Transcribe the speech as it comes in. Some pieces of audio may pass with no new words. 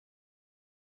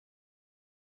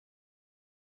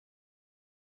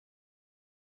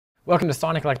Welcome to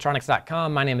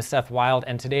SonicElectronics.com. My name is Seth Wild,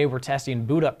 and today we're testing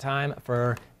boot up time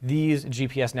for these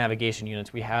GPS navigation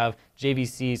units. We have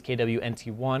JVC's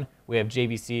KW-NT1, we have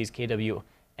JVC's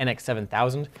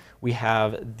KW-NX7000, we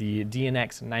have the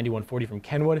DNX9140 from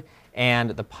Kenwood,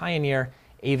 and the Pioneer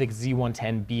AVIC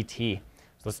Z110BT. So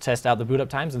let's test out the boot up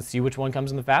times and see which one comes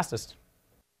in the fastest.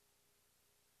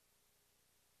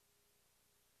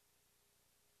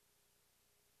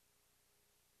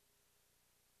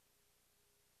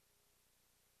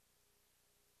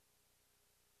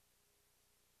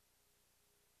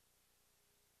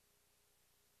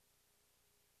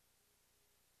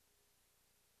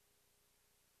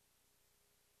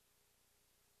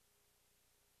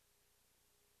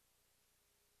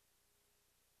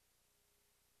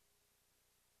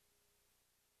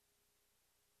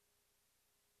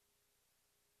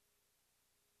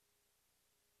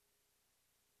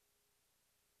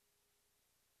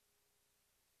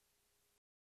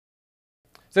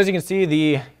 So as you can see,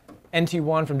 the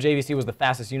NT1 from JVC was the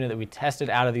fastest unit that we tested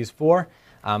out of these four,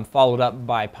 followed up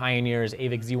by Pioneer's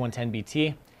AVIC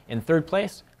Z110BT. In third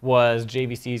place was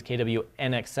JVC's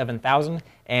KW-NX7000,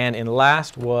 and in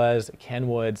last was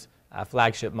Kenwood's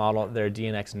flagship model, their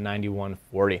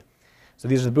DNX9140. So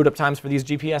these are the boot up times for these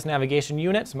GPS navigation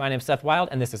units. My name is Seth Wild,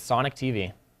 and this is Sonic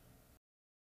TV.